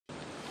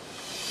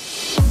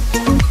Hey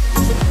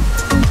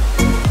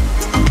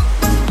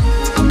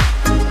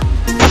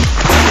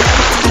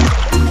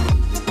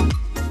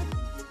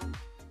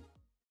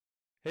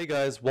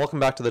guys, welcome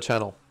back to the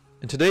channel.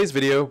 In today's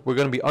video, we're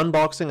going to be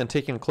unboxing and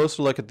taking a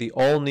closer look at the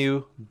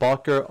all-new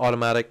Boettger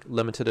Automatic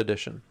Limited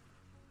Edition.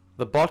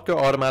 The Boettger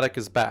Automatic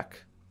is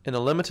back, in a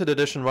limited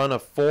edition run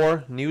of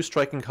 4 new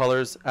striking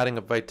colors, adding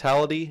a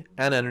vitality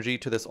and energy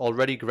to this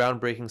already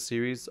groundbreaking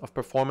series of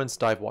performance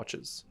dive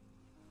watches.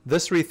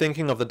 This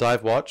rethinking of the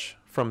dive watch,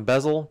 from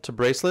bezel to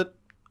bracelet,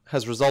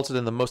 has resulted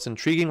in the most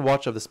intriguing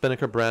watch of the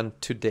Spinnaker brand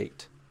to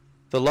date.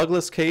 The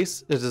lugless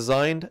case is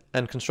designed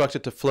and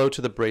constructed to flow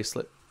to the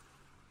bracelet.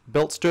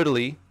 Built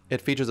sturdily,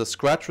 it features a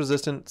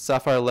scratch-resistant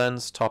sapphire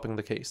lens topping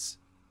the case.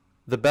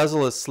 The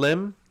bezel is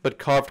slim, but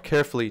carved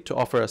carefully to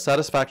offer a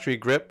satisfactory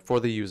grip for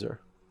the user.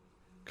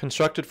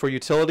 Constructed for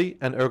utility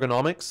and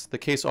ergonomics, the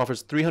case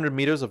offers 300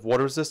 meters of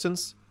water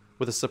resistance,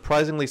 with a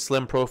surprisingly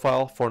slim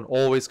profile for an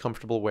always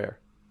comfortable wear.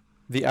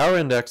 The hour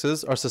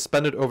indexes are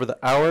suspended over the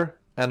hour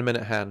and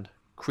minute hand,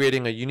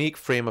 creating a unique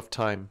frame of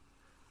time.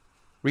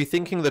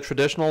 Rethinking the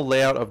traditional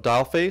layout of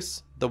dial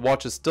face, the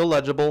watch is still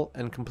legible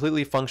and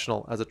completely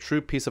functional as a true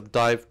piece of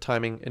dive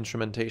timing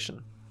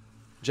instrumentation.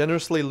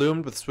 Generously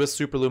loomed with Swiss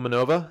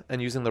super-luminova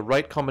and using the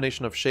right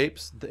combination of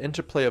shapes, the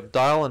interplay of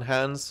dial and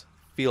hands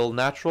feel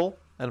natural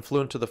and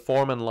fluent to the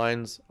form and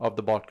lines of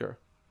the Boettger.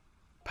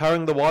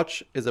 Powering the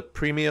watch is a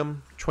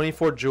premium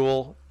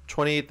 24-jewel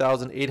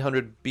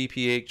 28,800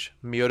 bph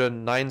Miyota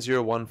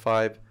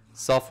 9015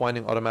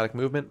 self-winding automatic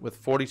movement with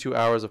 42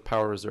 hours of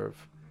power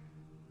reserve.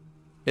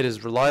 It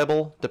is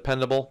reliable,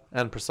 dependable,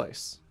 and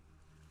precise.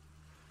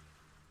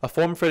 A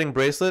form-fitting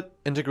bracelet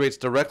integrates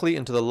directly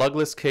into the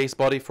lugless case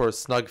body for a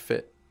snug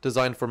fit,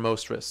 designed for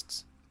most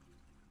wrists.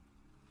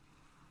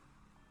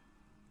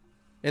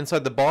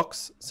 Inside the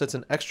box sits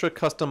an extra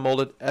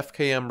custom-molded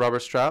FKM rubber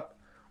strap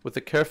with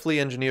a carefully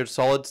engineered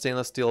solid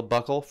stainless steel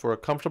buckle for a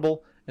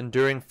comfortable,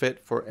 enduring fit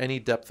for any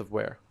depth of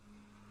wear.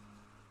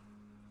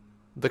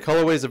 The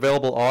colorways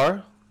available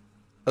are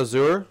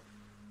Azure,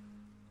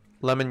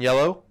 Lemon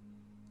Yellow,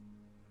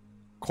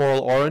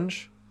 Coral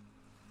Orange,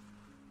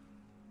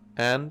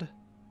 and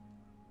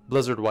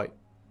Blizzard White.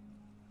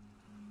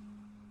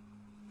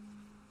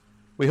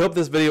 We hope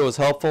this video was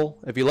helpful.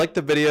 If you liked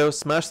the video,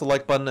 smash the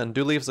like button and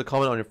do leave us a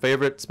comment on your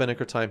favorite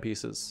Spinnaker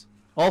timepieces.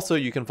 Also,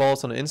 you can follow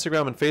us on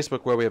Instagram and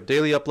Facebook where we have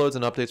daily uploads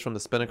and updates from the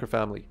Spinnaker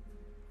family.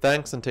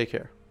 Thanks and take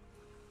care.